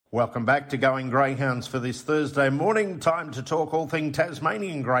Welcome back to Going Greyhounds for this Thursday morning. Time to talk all thing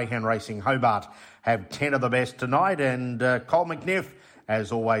Tasmanian greyhound racing. Hobart have 10 of the best tonight, and Colin McNiff,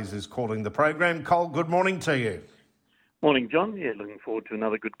 as always, is calling the program. Col, good morning to you. Morning, John. Yeah, looking forward to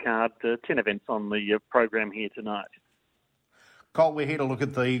another good card. 10 events on the program here tonight. Col, we're here to look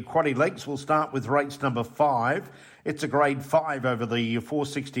at the quaddie legs. We'll start with race number 5. It's a grade 5 over the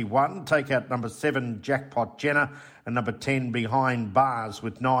 461. Take out number 7, Jackpot Jenner, and number 10 behind bars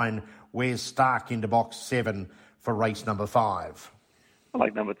with 9, Where's Stark into box 7 for race number 5. I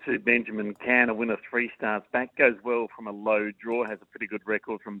like number 2, Benjamin Can, a winner 3 starts back. Goes well from a low draw, has a pretty good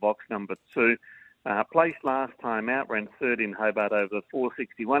record from box number 2. Placed last time out, ran third in Hobart over the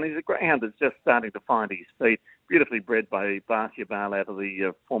 461. He's a greyhound that's just starting to find his feet. Beautifully bred by Brasch out of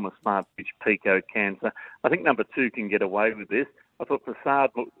the former Smart Beach Pico Cancer. I think number 2 can get away with this. I thought Facade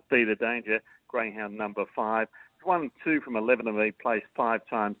would be the danger. Greyhound number 5. 1-2 from 11 of them, placed 5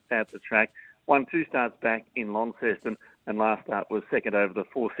 times out the track. 1-2 starts back in Launceston, and last start was second over the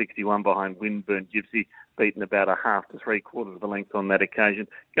 461 behind Windburn Gypsy, beaten about a half to 3/4 of a length on that occasion.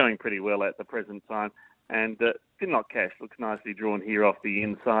 Going pretty well at the present time. And Did Not Cash looks nicely drawn here off the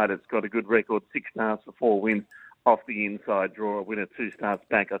inside. It's got a good record, 6 starts for 4 wins off the inside draw. A winner 2 starts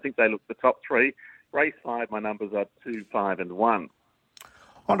back. I think they look the top 3. Race 5, my numbers are 2, 5 and 1.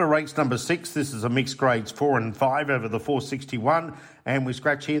 On to race number 6. This is a mixed grades 4 and 5 over the 461. And we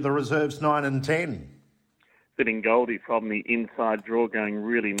scratch here the reserves 9 and 10. Fitting Goldie from the inside draw, going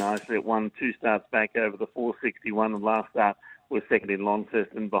really nicely at 1-2 starts back over the 461, and last start was second in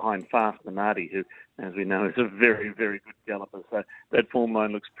Launceston behind Fast Minardi, who, as we know, is a very, very good galloper. So that form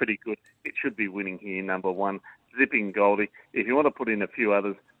line looks pretty good. It should be winning here, number 1, Zipping Goldie. If you want to put in a few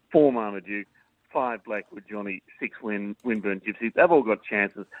others, 4 Marmaduke, 5 Blackwood Johnny, 6 Windburn Gypsy. They've all got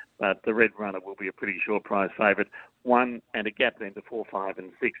chances, but the Red Runner will be a pretty sure prize favourite. 1 and a gap then to 4, 5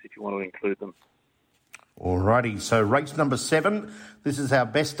 and 6 if you want to include them. Alrighty, so race number 7. This is our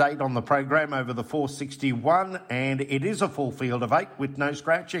best 8 on the program over the 461, and it is a full field of 8 with no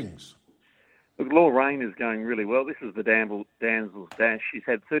scratchings. Look, Law Rain is going really well. This is the Damsel's Dash. She's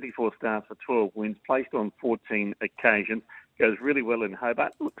had 34 starts for 12 wins, placed on 14 occasions. Goes really well in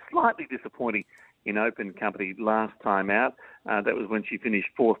Hobart. Looks slightly disappointing in open company last time out. That was when she finished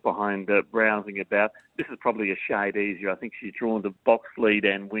 4th behind Browsing About. This is probably a shade easier. I think she's drawn to box lead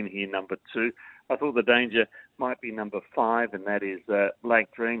and win here, number 2. I thought the danger might be number 5, and that is Lake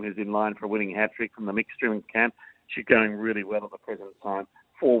Dream, who's in line for a winning hat-trick from the mixed string camp. She's going really well at the present time.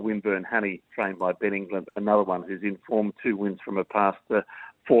 4 Windburn Honey, trained by Ben England, another one who's in form, 2 wins from her past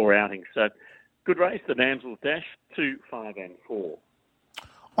 4 outings. So good race, the Damsel's Dash, 2, 5 and 4.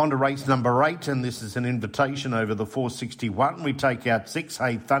 On to race number 8, and this is an invitation over the 461. We take out 6,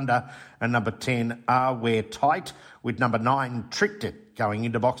 Hey Thunder, and number 10, Are We're Tight, with number 9, Tricked It, going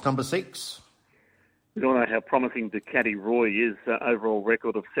into box number 6. We all know how promising Ducati Roy is. Overall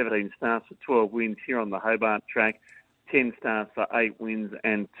record of 17 starts for 12 wins here on the Hobart track. 10 starts for 8 wins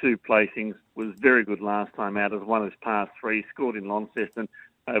and 2 placings. Was very good last time out, as one as past 3. Scored in Launceston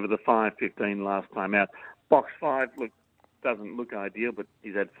over the 5.15 last time out. Box 5 doesn't look ideal, but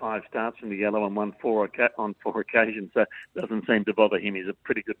he's had 5 starts from the yellow and won 4 on 4 occasions, so doesn't seem to bother him. He's a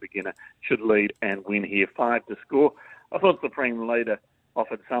pretty good beginner. Should lead and win here. 5 to score. I thought Supreme Leader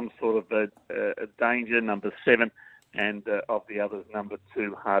offered some sort of a danger, number 7, and of the others, number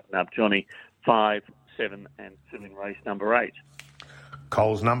 2, Harden Up Johnny, 5, 7 and 2 in race number 8.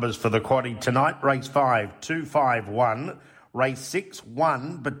 Cole's numbers for the quaddie tonight: race 5, 2, 5, 1, race 6,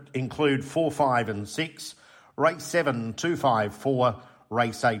 1, but include 4, 5 and 6, race 7, 2, 5, 4,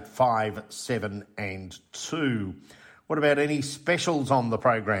 race 8, 5, 7 and 2. What about any specials on the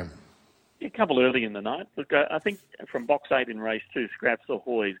program? A couple early in the night. Look, I think from box 8 in race 2, Scraps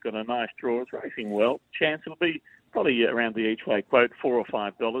Ahoy's got a nice draw. It's racing well. Chance it'll be probably around the each way quote, $4 or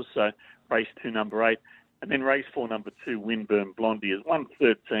 $5. So race 2, number 8. And then race 4, number 2, Windburn Blondie is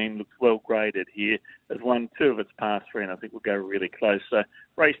 113. Looks well graded here. Has won 2 of its past 3, and I think we'll go really close. So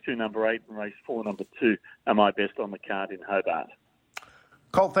race 2, number 8, and race 4, number 2 are my best on the card in Hobart.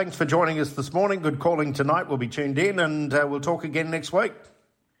 Cole, thanks for joining us this morning. Good calling tonight. We'll be tuned in, and we'll talk again next week.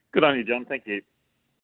 Good on you, John. Thank you.